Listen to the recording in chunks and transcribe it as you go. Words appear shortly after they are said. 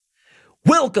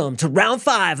Welcome to round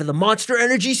 5 of the Monster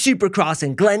Energy Supercross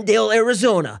in Glendale,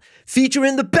 Arizona,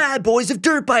 featuring the bad boys of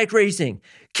dirt bike racing.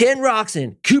 Ken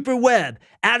Roxon, Cooper Webb,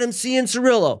 Adam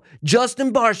Cianciarillo,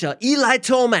 Justin Barsha, Eli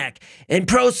Tomac, and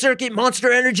Pro Circuit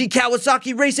Monster Energy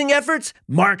Kawasaki Racing efforts,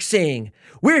 Mark Singh.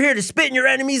 We're here to spit in your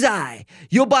enemy's eye.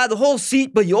 You'll buy the whole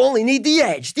seat, but you only need the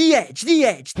edge.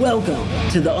 Welcome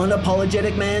to the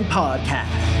Unapologetic Man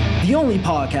Podcast. The only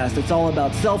podcast that's all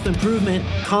about self-improvement,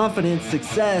 confidence,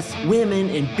 success, women,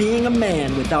 and being a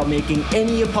man without making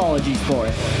any apologies for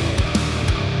it.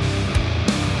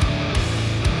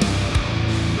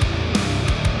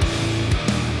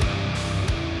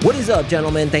 What is up,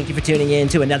 gentlemen? Thank you for tuning in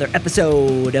to another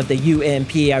episode of the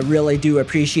UMP. I really do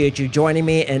appreciate you joining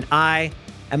me, and I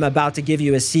am about to give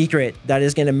you a secret that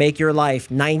is going to make your life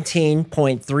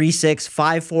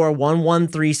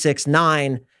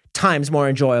 19.365411369 times more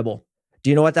enjoyable. Do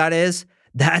you know what that is?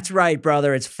 That's right,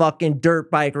 brother. It's fucking dirt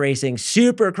bike racing,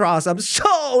 Supercross. I'm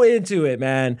so into it,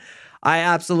 man. I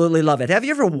absolutely love it. Have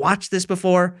you ever watched this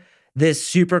before? This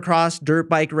Supercross dirt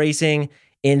bike racing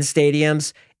in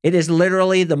stadiums? It is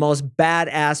literally the most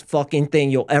badass fucking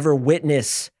thing you'll ever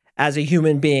witness as a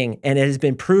human being, and it has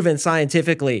been proven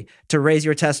scientifically to raise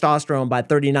your testosterone by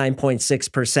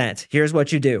 39.6%. Here's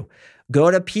what you do. Go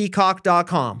to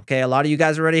peacock.com. Okay, a lot of you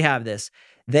guys already have this.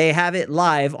 They have it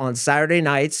live on Saturday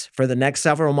nights for the next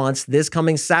several months. This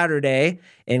coming Saturday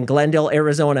in Glendale,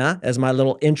 Arizona, as my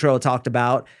little intro talked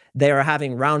about, they are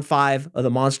having round 5 of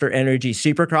the Monster Energy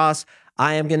Supercross.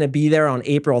 I am going to be there on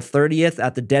April 30th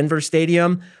at the Denver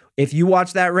Stadium. If you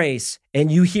watch that race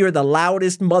and you hear the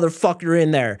loudest motherfucker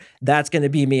in there, that's going to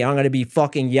be me. I'm going to be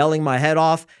fucking yelling my head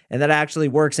off. And that actually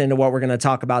works into what we're going to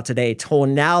talk about today,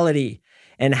 tonality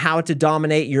and how to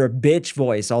dominate your bitch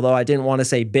voice. Although I didn't want to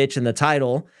say bitch in the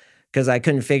title because I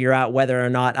couldn't figure out whether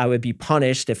or not I would be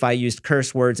punished if I used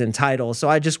curse words in title. So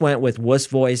I just went with wuss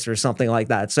voice or something like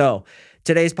that. So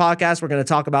today's podcast, we're going to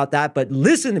talk about that. But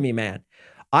listen to me, man.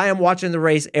 I am watching the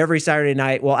race every Saturday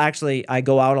night. Well, actually, I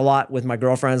go out a lot with my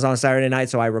girlfriends on Saturday night,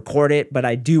 so I record it, but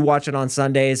I do watch it on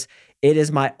Sundays. It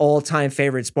is my all-time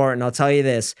favorite sport, and I'll tell you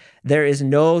this, there is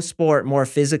no sport more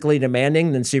physically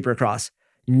demanding than Supercross.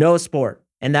 No sport.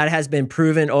 And that has been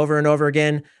proven over and over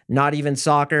again. Not even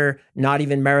soccer, not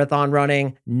even marathon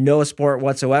running, no sport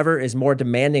whatsoever is more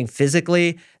demanding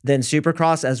physically than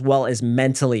Supercross, as well as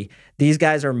mentally. These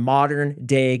guys are modern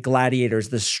day gladiators,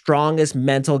 the strongest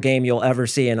mental game you'll ever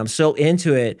see. And I'm so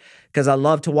into it because I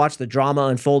love to watch the drama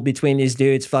unfold between these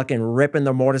dudes fucking ripping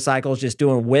their motorcycles, just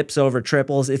doing whips over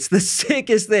triples. It's the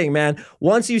sickest thing, man.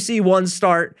 Once you see one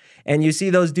start and you see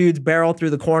those dudes barrel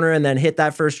through the corner and then hit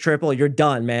that first triple, you're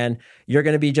done, man. You're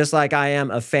going to be just like I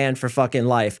am, a fan for fucking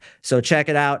life. So check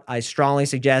it out. I strongly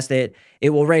suggest it.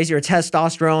 It will raise your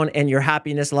testosterone and your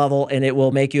happiness level, and it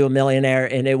will make you a millionaire,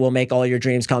 and it will make all your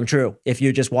dreams come true if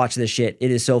you just watch this shit. It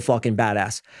is so fucking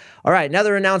badass. All right,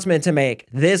 another announcement to make.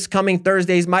 This coming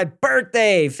Thursday is my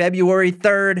birthday, February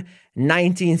 3rd,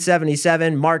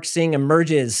 1977. Mark Singh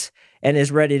emerges and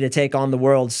is ready to take on the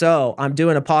world. So I'm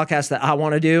doing a podcast that I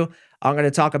want to do. I'm going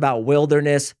to talk about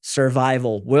wilderness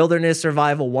survival. Wilderness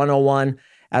survival 101.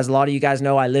 As a lot of you guys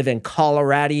know, I live in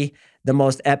Colorado, the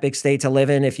most epic state to live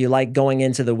in if you like going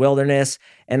into the wilderness.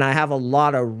 And I have a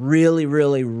lot of really,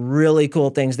 really, really cool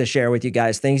things to share with you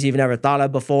guys. Things you've never thought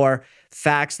of before.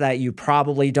 Facts that you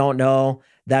probably don't know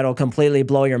that'll completely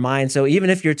blow your mind. So even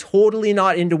if you're totally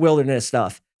not into wilderness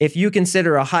stuff, if you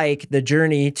consider a hike the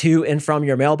journey to and from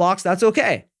your mailbox, that's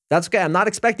okay. That's okay. I'm not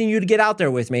expecting you to get out there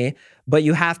with me, but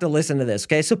you have to listen to this,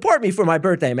 okay? Support me for my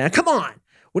birthday, man. Come on.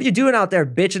 What are you doing out there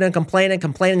bitching and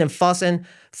complaining and fussing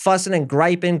and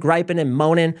griping and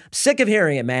moaning? I'm sick of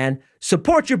hearing it, man.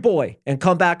 Support your boy and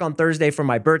come back on Thursday for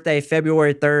my birthday,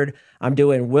 February 3rd. I'm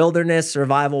doing Wilderness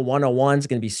Survival 101. It's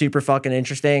going to be super fucking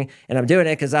interesting. And I'm doing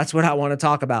it because that's what I want to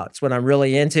talk about. It's what I'm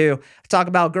really into. I talk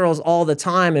about girls all the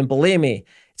time, and believe me,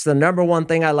 it's the number one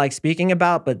thing I like speaking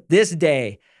about. But this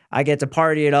day, I get to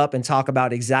party it up and talk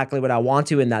about exactly what I want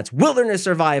to, and that's wilderness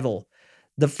survival.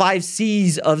 The 5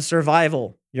 C's of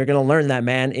survival. You're going to learn that,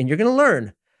 man. And you're going to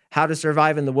learn how to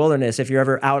survive in the wilderness if you're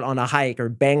ever out on a hike or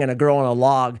banging a girl on a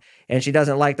log and she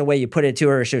doesn't like the way you put it to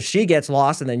her. So she gets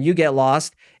lost and then you get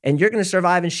lost and you're going to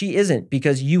survive and she isn't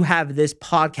because you have this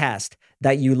podcast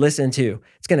that you listen to.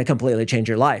 It's going to completely change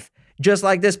your life. Just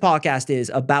like this podcast is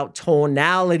about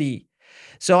tonality.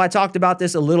 So I talked about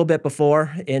this a little bit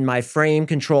before in my frame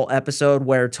control episode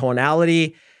where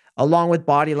tonality, along with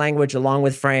body language, along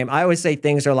with frame, I always say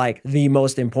things are like the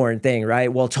most important thing,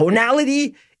 right? Well,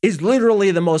 tonality is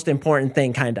literally the most important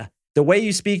thing, kind of. The way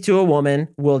you speak to a woman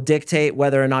will dictate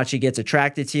whether or not she gets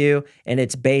attracted to you, and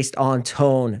it's based on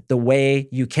tone, the way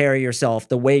you carry yourself,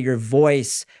 the way your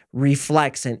voice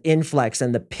reflects and inflects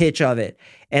and the pitch of it,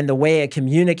 and the way it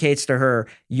communicates to her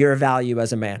your value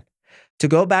as a man. To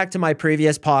go back to my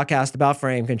previous podcast about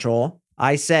frame control,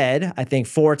 I said, I think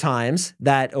 4 times,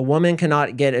 that a woman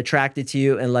cannot get attracted to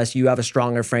you unless you have a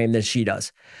stronger frame than she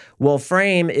does. Well,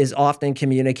 frame is often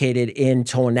communicated in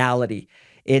tonality.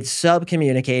 It's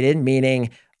sub-communicated,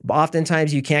 meaning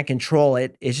oftentimes you can't control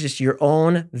it. It's just your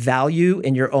own value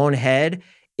in your own head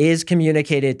is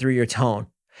communicated through your tone.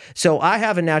 So I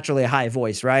have a naturally high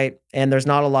voice, right? And there's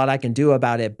not a lot I can do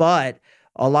about it, but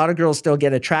a lot of girls still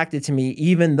get attracted to me,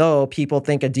 even though people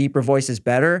think a deeper voice is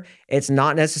better. It's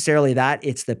not necessarily that.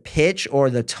 It's the pitch or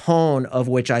the tone of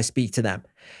which I speak to them.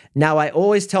 Now, I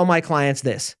always tell my clients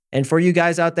this, and for you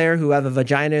guys out there who have a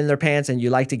vagina in their pants and you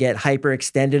like to get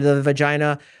hyper-extended to the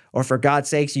vagina, or for God's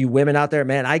sakes, you women out there,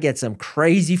 man, I get some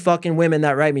crazy fucking women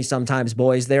that write me sometimes,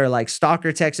 boys. They're like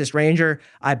stalker Texas Ranger.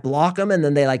 I block them and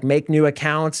then they like make new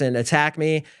accounts and attack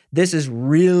me. This is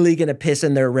really going to piss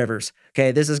in their rivers.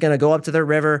 Okay, this is going to go up to their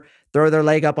river, throw their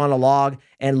leg up on a log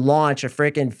and launch a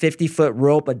freaking 50-foot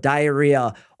rope of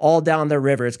diarrhea all down their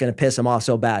river. It's going to piss them off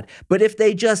so bad. But if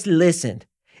they just listened,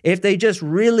 if they just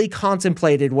really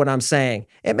contemplated what I'm saying,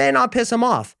 it may not piss them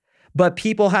off. But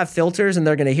people have filters and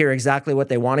they're going to hear exactly what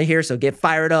they want to hear. So get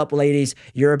fired up, ladies.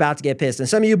 You're about to get pissed. And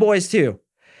some of you boys too.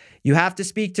 You have to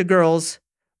speak to girls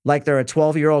like they're a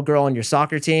 12-year-old girl on your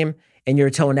soccer team, and your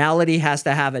tonality has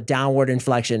to have a downward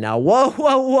inflection. Now,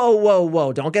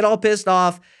 whoa. Don't get all pissed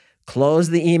off. Close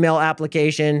the email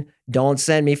application. Don't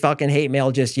send me fucking hate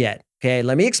mail just yet. Okay,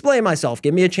 let me explain myself.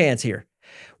 Give me a chance here.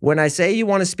 When I say you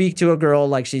want to speak to a girl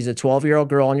like she's a 12-year-old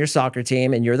girl on your soccer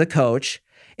team and you're the coach,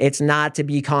 it's not to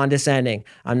be condescending.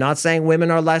 I'm not saying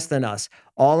women are less than us.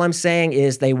 All I'm saying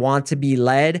is they want to be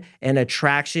led, and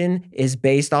attraction is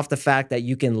based off the fact that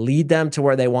you can lead them to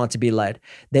where they want to be led.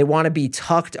 They want to be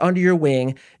tucked under your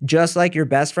wing, just like your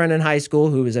best friend in high school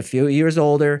who was a few years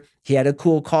older. He had a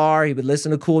cool car. He would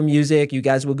listen to cool music. You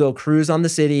guys would go cruise on the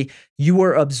city. You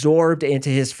were absorbed into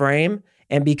his frame,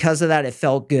 and because of that, it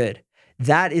felt good.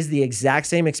 That is the exact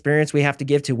same experience we have to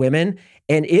give to women.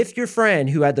 And if your friend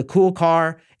who had the cool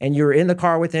car and you're in the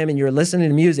car with him and you're listening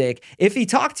to music, if he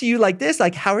talked to you like this,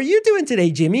 like, how are you doing today,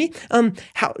 Jimmy?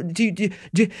 How do you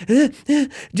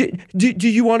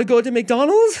want to go to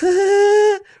McDonald's?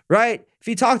 Right? If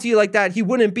he talked to you like that, he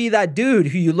wouldn't be that dude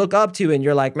who you look up to and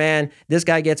you're like, man, this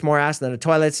guy gets more ass than a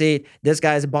toilet seat. This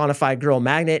guy's a bona fide girl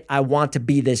magnet. I want to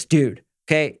be this dude.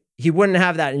 Okay? He wouldn't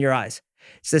have that in your eyes.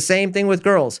 It's the same thing with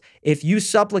girls. If you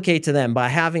supplicate to them by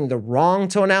having the wrong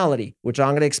tonality, which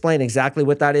I'm going to explain exactly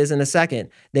what that is in a second,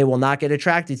 they will not get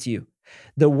attracted to you.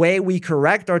 The way we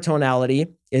correct our tonality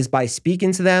is by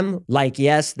speaking to them like,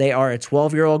 yes, they are a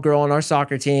 12-year-old girl on our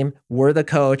soccer team. We're the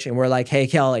coach, and we're like, hey,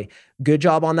 Kelly, good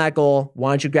job on that goal.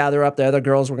 Why don't you gather up the other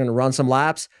girls? We're going to run some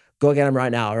laps. Go get them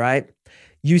right now, all right?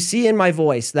 You see in my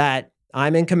voice that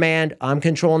I'm in command. I'm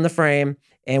controlling the frame.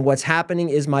 And what's happening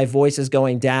is my voice is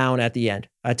going down at the end.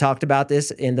 I talked about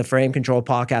this in the Frame Control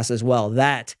podcast as well,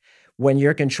 that when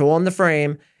you're controlling the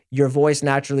frame, your voice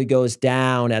naturally goes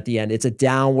down at the end. It's a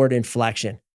downward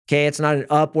inflection. Okay, it's not an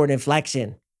upward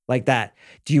inflection like that.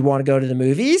 Do you want to go to the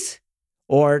movies?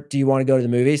 Or do you want to go to the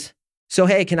movies? So,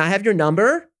 hey, can I have your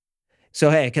number? So,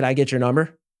 hey, can I get your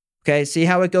number? Okay, see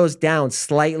how it goes down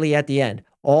slightly at the end.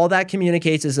 All that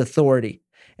communicates is authority.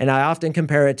 And I often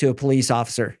compare it to a police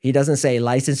officer. He doesn't say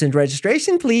license and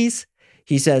registration, please.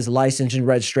 He says license and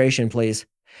registration, please.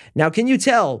 Now, can you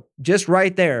tell just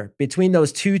right there between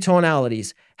those two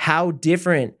tonalities how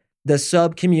different the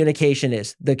sub-communication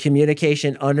is, the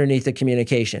communication underneath the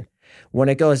communication? When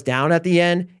it goes down at the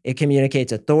end, it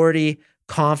communicates authority,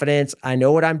 confidence. I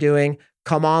know what I'm doing.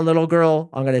 Come on, little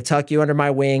girl. I'm going to tuck you under my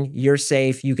wing. You're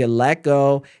safe. You can let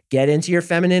go. Get into your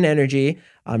feminine energy.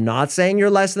 I'm not saying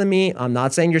you're less than me. I'm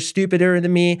not saying you're stupider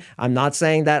than me. I'm not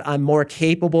saying that I'm more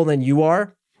capable than you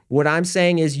are. What I'm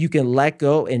saying is you can let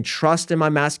go and trust in my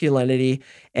masculinity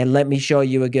and let me show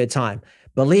you a good time.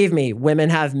 Believe me, women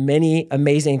have many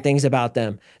amazing things about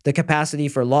them. The capacity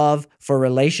for love, for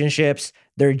relationships,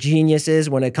 their geniuses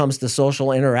when it comes to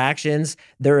social interactions,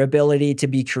 their ability to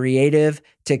be creative,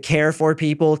 to care for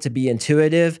people, to be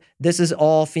intuitive. This is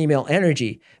all female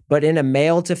energy. But in a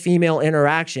male to female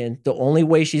interaction, the only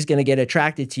way she's going to get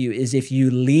attracted to you is if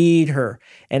you lead her.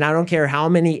 And I don't care how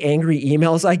many angry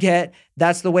emails I get.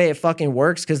 That's the way it fucking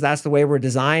works because that's the way we're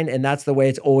designed and that's the way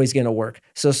it's always going to work.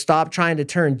 So stop trying to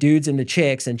turn dudes into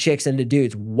chicks and chicks into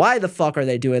dudes. Why the fuck are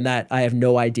they doing that? I have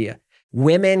no idea.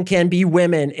 Women can be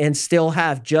women and still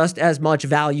have just as much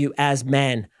value as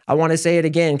men. I want to say it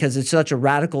again because it's such a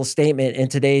radical statement in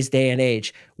today's day and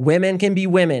age. Women can be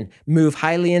women, move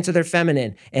highly into their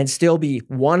feminine, and still be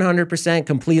 100%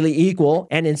 completely equal,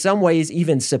 and in some ways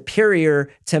even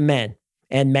superior to men.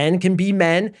 And men can be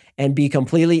men and be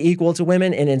completely equal to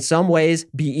women, and in some ways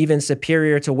be even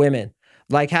superior to women.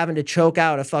 Like having to choke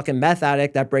out a fucking meth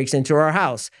addict that breaks into our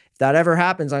house. If that ever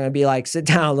happens, I'm gonna be like, sit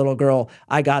down, little girl,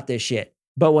 I got this shit.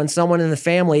 But when someone in the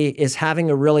family is having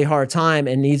a really hard time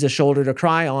and needs a shoulder to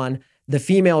cry on, the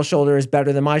female shoulder is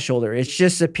better than my shoulder. It's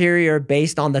just superior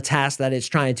based on the task that it's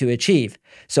trying to achieve.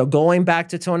 So going back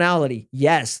to tonality,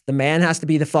 yes, the man has to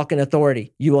be the fucking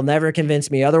authority. You will never convince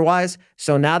me otherwise.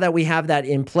 So now that we have that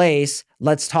in place,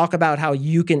 let's talk about how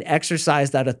you can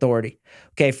exercise that authority.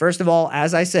 Okay, first of all,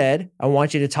 as I said, I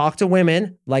want you to talk to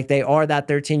women like they are that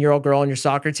 13-year-old girl on your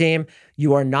soccer team.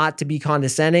 You are not to be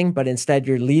condescending, but instead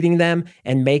you're leading them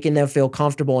and making them feel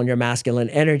comfortable in your masculine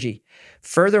energy.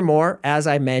 Furthermore, as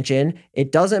I mentioned,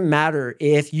 it doesn't matter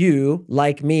if you,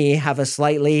 like me, have a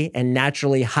slightly and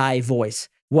naturally high voice.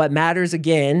 What matters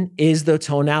again is the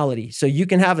tonality. So you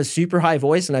can have a super high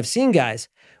voice, and I've seen guys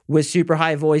with super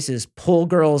high voices pull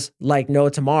girls like no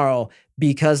tomorrow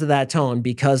because of that tone,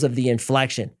 because of the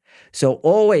inflection. So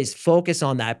always focus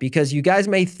on that, because you guys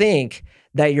may think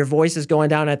that your voice is going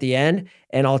down at the end,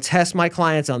 and I'll test my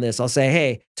clients on this. I'll say,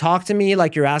 hey, talk to me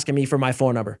like you're asking me for my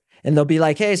phone number. And they'll be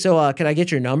like, hey, so can I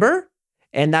get your number?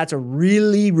 And that's a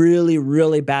really, really,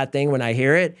 really bad thing when I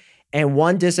hear it. And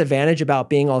one disadvantage about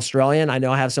being Australian, I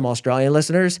know I have some Australian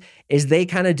listeners, is they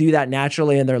kind of do that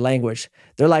naturally in their language.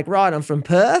 They're like, Rod, I'm from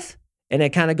Perth. And it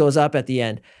kind of goes up at the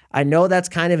end. I know that's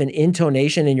kind of an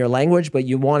intonation in your language, but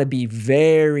you want to be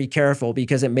very careful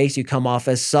because it makes you come off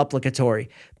as supplicatory,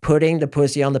 putting the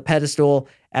pussy on the pedestal,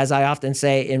 as I often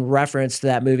say in reference to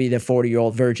that movie, The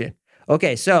 40-Year-Old Virgin.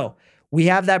 Okay, so we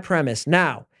have that premise.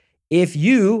 Now, if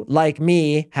you, like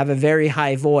me, have a very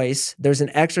high voice, there's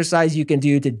an exercise you can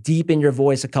do to deepen your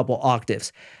voice a couple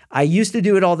octaves. I used to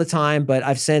do it all the time, but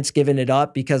I've since given it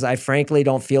up because I frankly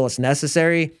don't feel it's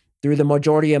necessary. Through the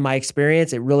majority of my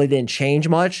experience, it really didn't change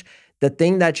much. The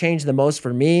thing that changed the most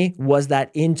for me was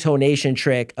that intonation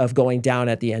trick of going down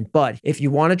at the end. But if you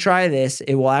want to try this,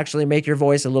 it will actually make your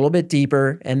voice a little bit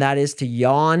deeper, and that is to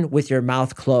yawn with your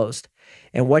mouth closed.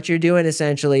 And what you're doing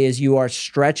essentially is you are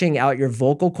stretching out your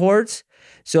vocal cords.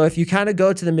 So if you kind of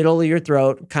go to the middle of your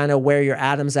throat, kind of where your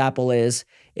Adam's apple is,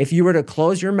 if you were to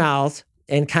close your mouth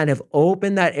and kind of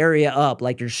open that area up,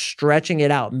 like you're stretching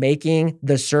it out, making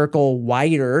the circle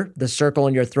wider, the circle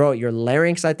in your throat, your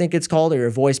larynx, I think it's called, or your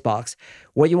voice box.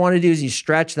 What you want to do is you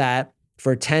stretch that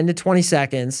for 10 to 20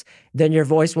 seconds. Then your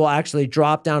voice will actually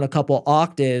drop down a couple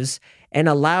octaves and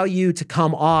allow you to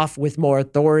come off with more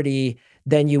authority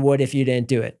than you would if you didn't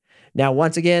do it. Now,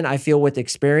 once again, I feel with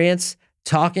experience,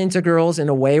 talking to girls in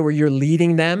a way where you're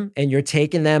leading them and you're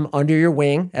taking them under your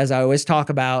wing, as I always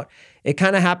talk about, it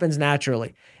kind of happens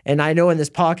naturally. And I know in this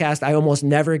podcast, I almost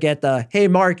never get the, hey,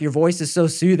 Mark, your voice is so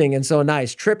soothing and so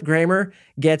nice. Trip Kramer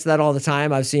gets that all the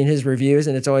time. I've seen his reviews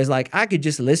and it's always like, I could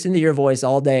just listen to your voice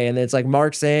all day. And it's like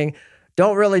Mark saying,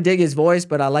 don't really dig his voice,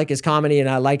 but I like his comedy and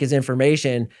I like his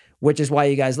information, which is why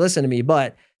you guys listen to me.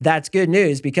 But that's good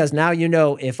news because now you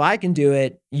know if I can do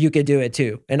it, you could do it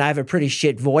too. And I have a pretty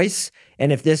shit voice.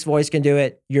 And if this voice can do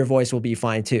it, your voice will be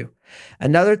fine too.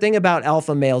 Another thing about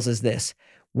alpha males is this.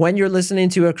 When you're listening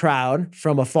to a crowd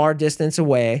from a far distance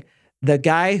away, the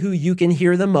guy who you can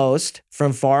hear the most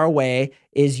from far away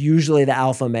is usually the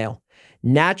alpha male.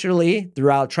 Naturally,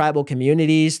 throughout tribal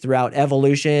communities, throughout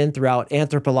evolution, throughout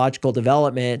anthropological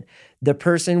development, the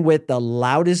person with the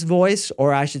loudest voice,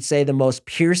 or I should say the most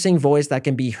piercing voice that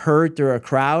can be heard through a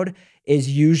crowd, is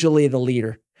usually the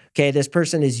leader. Okay, this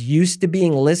person is used to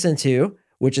being listened to,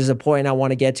 which is a point I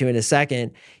want to get to in a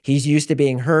second. He's used to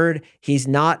being heard. He's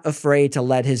not afraid to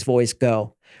let his voice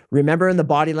go. Remember in the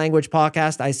body language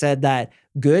podcast, I said that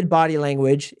good body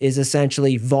language is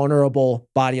essentially vulnerable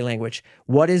body language.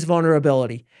 What is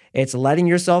vulnerability? It's letting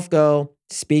yourself go,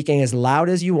 speaking as loud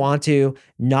as you want to,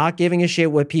 not giving a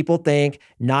shit what people think,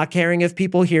 not caring if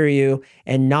people hear you,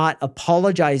 and not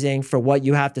apologizing for what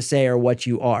you have to say or what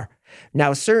you are.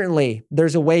 Now, certainly,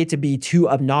 there's a way to be too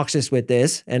obnoxious with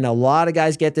this, and a lot of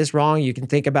guys get this wrong. You can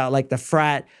think about like the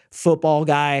frat football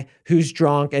guy who's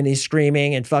drunk and he's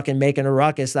screaming and fucking making a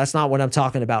ruckus. That's not what I'm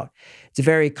talking about. It's a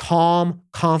very calm,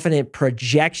 confident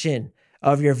projection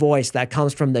of your voice that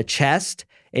comes from the chest.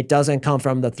 It doesn't come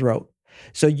from the throat.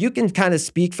 So you can kind of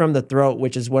speak from the throat,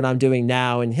 which is what I'm doing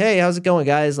now. And hey, how's it going,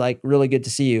 guys? Like, really good to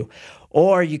see you.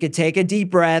 Or you could take a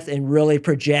deep breath and really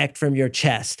project from your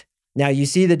chest. Now, you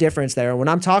see the difference there. When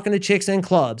I'm talking to chicks in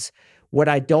clubs, what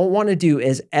I don't want to do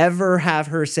is ever have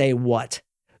her say what.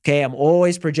 Okay, I'm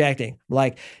always projecting.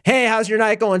 Like, hey, how's your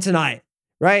night going tonight?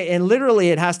 Right? And literally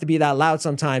it has to be that loud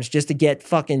sometimes just to get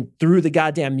fucking through the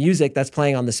goddamn music that's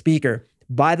playing on the speaker.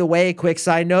 By the way, quick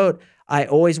side note, I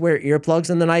always wear earplugs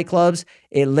in the nightclubs.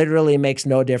 It literally makes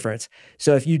no difference.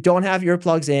 So if you don't have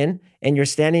earplugs in and you're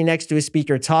standing next to a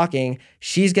speaker talking,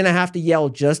 she's going to have to yell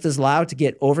just as loud to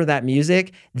get over that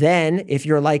music. Then if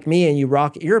you're like me and you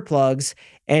rock earplugs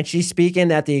and she's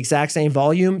speaking at the exact same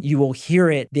volume, you will hear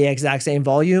it the exact same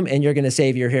volume and you're going to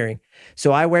save your hearing.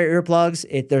 So I wear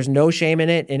earplugs. There's no shame in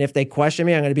it. And if they question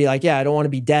me, I'm going to be like, yeah, I don't want to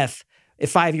be deaf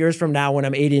 5 years from now when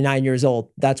I'm 89 years old.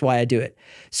 That's why I do it.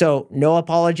 So no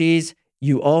apologies.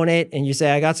 You own it and you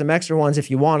say, I got some extra ones if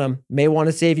you want them. May want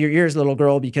to save your ears, little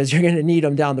girl, because you're going to need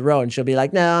them down the road. And she'll be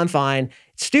like, no, I'm fine.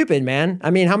 It's stupid, man. I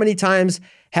mean, how many times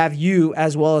have you,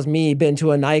 as well as me, been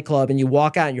to a nightclub and you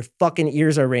walk out and your fucking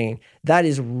ears are ringing? That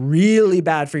is really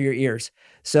bad for your ears.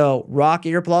 So rock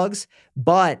earplugs.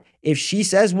 But if she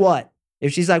says what?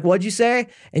 If she's like, what'd you say?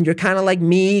 And you're kind of like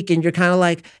meek and you're kind of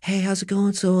like, hey, how's it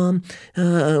going? So,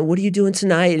 what are you doing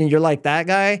tonight? And you're like that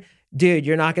guy, dude,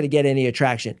 you're not going to get any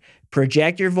attraction.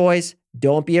 Project your voice.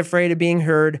 Don't be afraid of being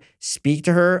heard. Speak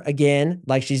to her again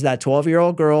like she's that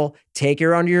 12-year-old girl. Take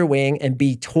her under your wing and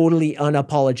be totally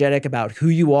unapologetic about who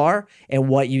you are and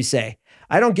what you say.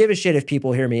 I don't give a shit if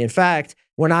people hear me. In fact,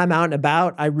 when I'm out and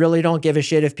about, I really don't give a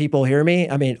shit if people hear me.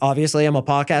 I mean, obviously, I'm a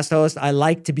podcast host. I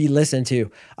like to be listened to.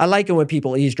 I like it when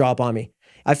people eavesdrop on me.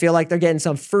 I feel like they're getting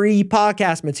some free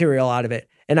podcast material out of it,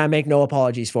 and I make no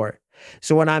apologies for it.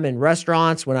 So when I'm in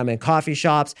restaurants, when I'm in coffee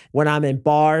shops, when I'm in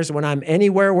bars, when I'm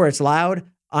anywhere where it's loud,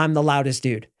 I'm the loudest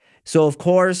dude. So of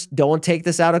course, don't take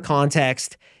this out of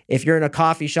context. If you're in a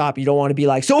coffee shop, you don't want to be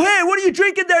like, so hey, what are you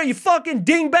drinking there, you fucking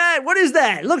dingbat? What is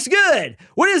that? It looks good.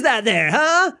 What is that there,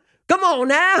 huh? Come on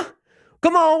now.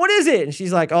 Come on, what is it? And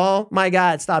she's like, oh my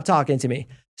God, stop talking to me.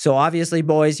 So obviously,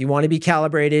 boys, you want to be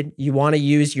calibrated. You want to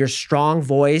use your strong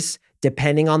voice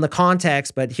depending on the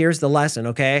context. But here's the lesson,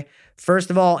 okay? First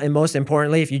of all, and most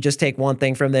importantly, if you just take one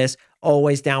thing from this,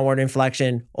 always downward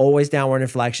inflection, always downward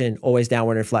inflection, always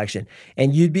downward inflection.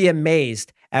 And you'd be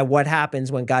amazed at what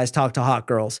happens when guys talk to hot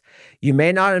girls. You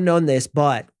may not have known this,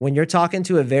 but when you're talking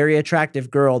to a very attractive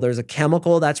girl, there's a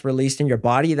chemical that's released in your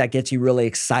body that gets you really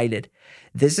excited.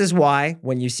 This is why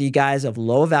when you see guys of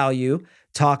low value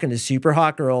talking to super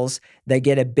hot girls, they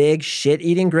get a big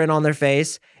shit-eating grin on their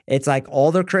face. It's like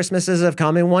all their Christmases have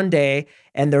come in one day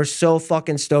and they're so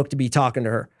fucking stoked to be talking to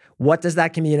her. What does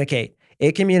that communicate?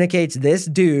 It communicates this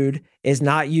dude is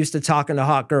not used to talking to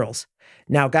hot girls.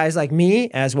 Now, guys like me,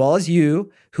 as well as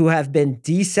you, who have been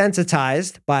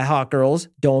desensitized by hot girls,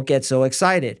 don't get so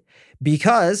excited.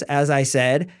 Because, as I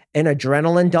said, an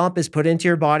adrenaline dump is put into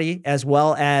your body, as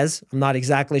well as, I'm not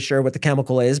exactly sure what the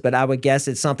chemical is, but I would guess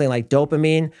it's something like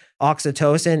dopamine,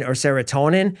 oxytocin, or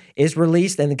serotonin is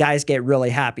released, and the guys get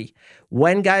really happy.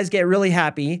 When guys get really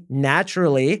happy,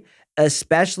 naturally,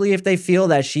 especially if they feel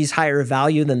that she's higher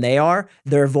value than they are,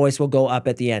 their voice will go up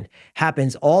at the end.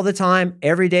 Happens all the time,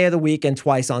 every day of the week, and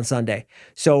twice on Sunday.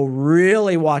 So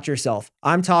really watch yourself.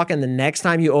 I'm talking the next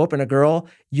time you open a girl,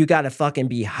 you got to fucking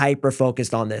be hyper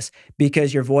focused on this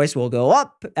because your voice will go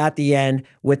up at the end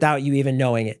without you even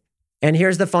knowing it. And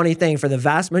here's the funny thing for the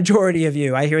vast majority of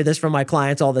you, I hear this from my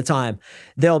clients all the time.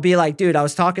 They'll be like, dude, I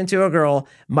was talking to a girl,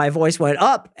 my voice went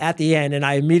up at the end, and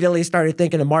I immediately started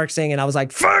thinking of Mark Singh, and I was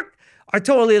like, fuck! I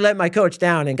totally let my coach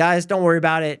down. And guys, don't worry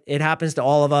about it. It happens to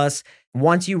all of us.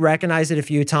 Once you recognize it a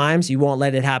few times, you won't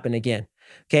let it happen again.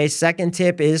 Okay, second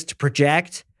tip is to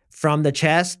project from the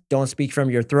chest. Don't speak from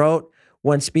your throat.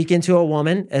 When speaking to a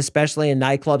woman, especially in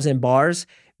nightclubs and bars,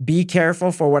 be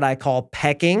careful for what I call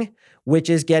pecking, which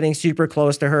is getting super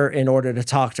close to her in order to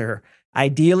talk to her.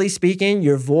 Ideally speaking,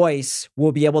 your voice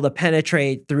will be able to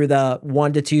penetrate through the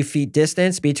 1 to 2 feet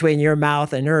distance between your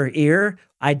mouth and her ear.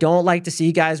 I don't like to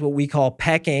see guys what we call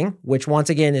pecking, which once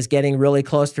again is getting really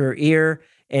close to her ear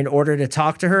in order to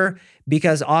talk to her,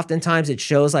 because oftentimes it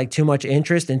shows like too much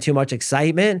interest and too much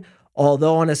excitement.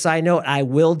 Although on a side note, I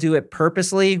will do it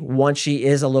purposely once she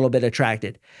is a little bit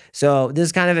attracted. So this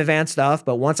is kind of advanced stuff,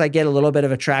 but once I get a little bit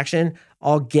of attraction,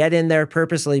 I'll get in there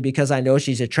purposely because I know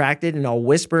she's attracted, and I'll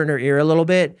whisper in her ear a little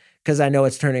bit because I know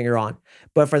it's turning her on.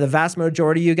 But for the vast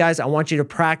majority of you guys, I want you to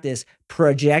practice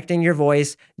projecting your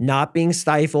voice, not being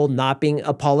stifled, not being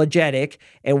apologetic.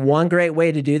 And one great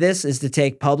way to do this is to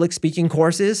take public speaking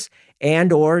courses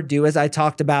and or do as I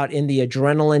talked about in the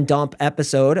adrenaline dump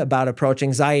episode about approach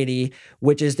anxiety,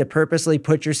 which is to purposely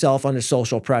put yourself under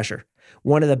social pressure.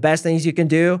 One of the best things you can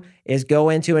do is go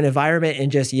into an environment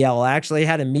and just yell. I actually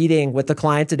had a meeting with the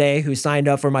client today who signed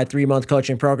up for my 3-month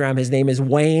coaching program. His name is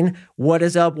Wayne. What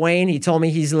is up, Wayne? He told me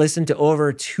he's listened to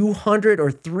over 200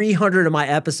 or 300 of my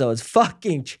episodes.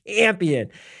 Fucking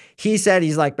champion. He said,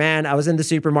 he's like, man, I was in the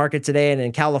supermarket today, and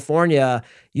in California,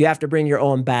 you have to bring your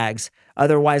own bags.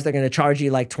 Otherwise, they're going to charge you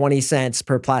like 20 cents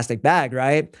per plastic bag,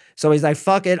 right? So he's like,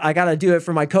 fuck it. I got to do it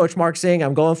for my coach, Mark Singh.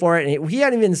 I'm going for it. And he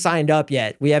hadn't even signed up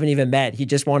yet. We haven't even met. He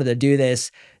just wanted to do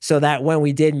this so that when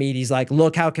we did meet, he's like,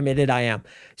 look how committed I am.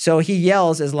 So he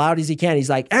yells as loud as he can. He's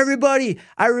like, everybody,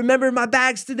 I remembered my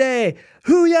bags today.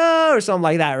 Hoo-yah, or something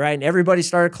like that, right? And everybody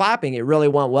started clapping. It really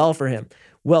went well for him.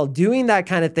 Well, doing that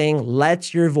kind of thing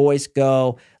lets your voice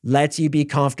go, lets you be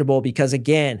comfortable because,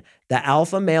 again, the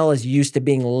alpha male is used to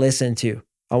being listened to.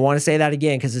 I want to say that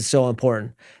again because it's so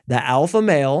important. The alpha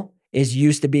male is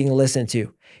used to being listened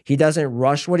to. He doesn't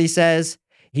rush what he says.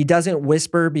 He doesn't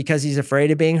whisper because he's afraid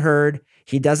of being heard.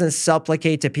 He doesn't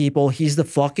supplicate to people. He's the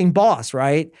fucking boss,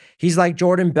 right? He's like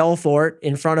Jordan Belfort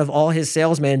in front of all his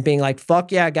salesmen being like, fuck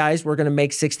yeah, guys, we're going to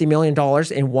make $60 million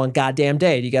in one goddamn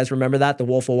day. Do you guys remember that? The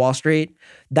Wolf of Wall Street?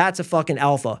 That's a fucking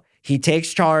alpha. He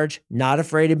takes charge, not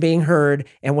afraid of being heard.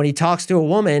 And when he talks to a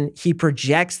woman, he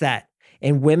projects that.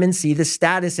 And women see the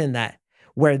status in that,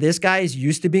 where this guy is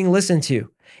used to being listened to.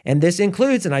 And this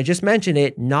includes, and I just mentioned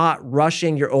it, not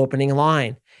rushing your opening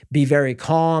line. Be very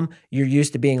calm. You're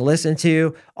used to being listened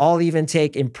to. I'll even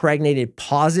take impregnated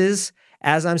pauses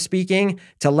as I'm speaking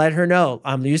to let her know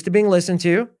I'm used to being listened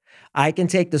to. I can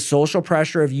take the social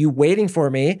pressure of you waiting for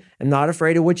me. I'm not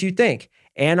afraid of what you think.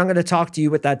 And I'm going to talk to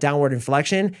you with that downward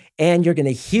inflection. And you're going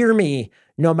to hear me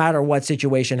no matter what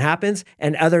situation happens.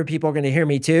 And other people are going to hear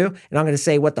me too. And I'm going to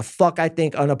say what the fuck I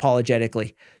think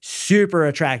unapologetically. Super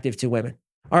attractive to women.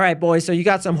 All right, boys, so you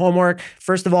got some homework.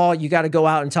 First of all, you got to go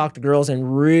out and talk to girls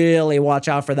and really watch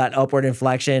out for that upward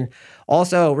inflection.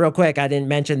 Also, real quick, I didn't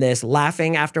mention this,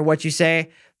 laughing after what you say.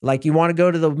 Like you want to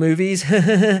go to the movies,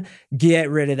 get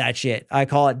rid of that shit. I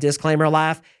call it disclaimer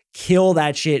laugh. Kill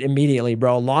that shit immediately,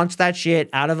 bro. Launch that shit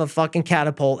out of a fucking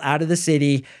catapult, out of the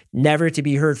city, never to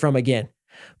be heard from again.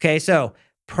 Okay, so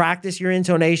practice your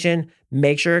intonation.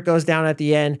 Make sure it goes down at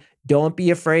the end. Don't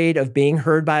be afraid of being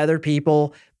heard by other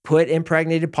people. Put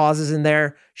impregnated pauses in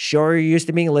there. Show you're used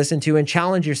to being listened to and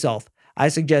challenge yourself. I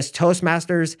suggest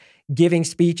Toastmasters, giving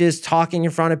speeches, talking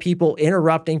in front of people,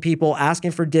 interrupting people,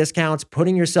 asking for discounts,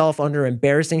 putting yourself under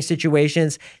embarrassing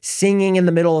situations, singing in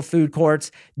the middle of food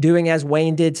courts, doing as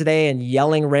Wayne did today and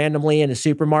yelling randomly in a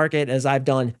supermarket as I've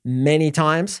done many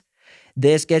times.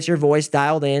 This gets your voice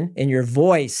dialed in, and your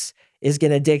voice is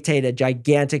going to dictate a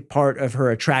gigantic part of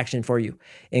her attraction for you,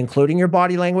 including your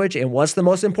body language. And what's the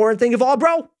most important thing of all,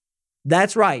 bro?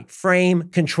 That's right, frame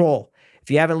control. If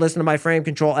you haven't listened to my frame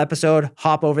control episode,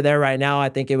 hop over there right now. I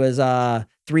think it was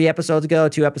 2 episodes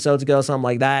ago, something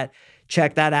like that.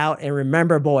 Check that out. And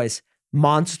remember, boys,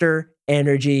 Monster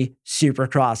Energy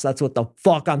Supercross. That's what the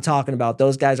fuck I'm talking about.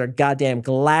 Those guys are goddamn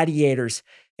gladiators.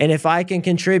 And if I can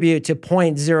contribute to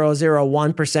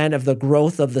 0.001% of the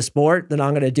growth of the sport, then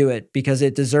I'm going to do it because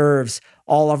it deserves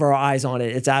all of our eyes on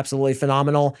it. It's absolutely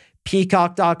phenomenal.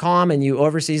 Peacock.com, and you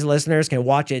overseas listeners can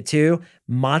watch it too.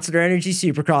 Monster Energy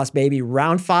Supercross, baby.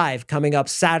 Round 5 coming up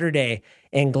Saturday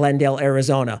in Glendale,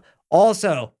 Arizona.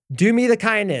 Also, do me the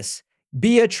kindness.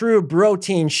 Be a true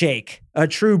protein shake, a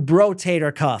true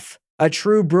bro-tater cuff, a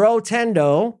true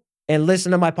bro-tendo, and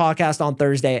listen to my podcast on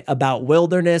Thursday about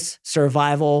Wilderness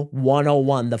Survival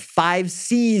 101, the 5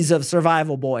 C's of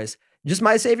survival, boys. Just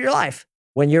might save your life.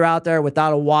 When you're out there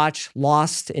without a watch,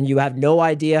 lost, and you have no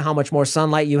idea how much more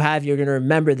sunlight you have, you're going to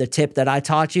remember the tip that I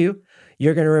taught you.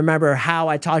 You're going to remember how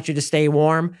I taught you to stay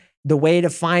warm, the way to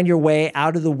find your way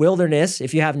out of the wilderness.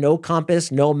 If you have no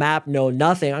compass, no map, no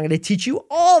nothing, I'm going to teach you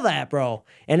all that, bro.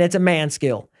 And it's a man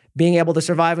skill. Being able to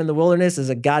survive in the wilderness is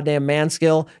a goddamn man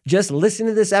skill. Just listen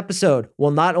to this episode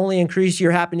will not only increase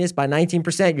your happiness by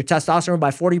 19%, your testosterone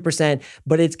by 40%,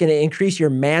 but it's going to increase your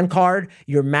man card,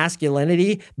 your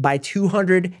masculinity by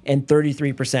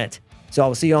 233%. So I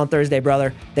will see you on Thursday,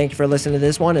 brother. Thank you for listening to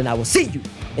this one, and I will see you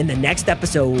in the next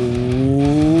episode.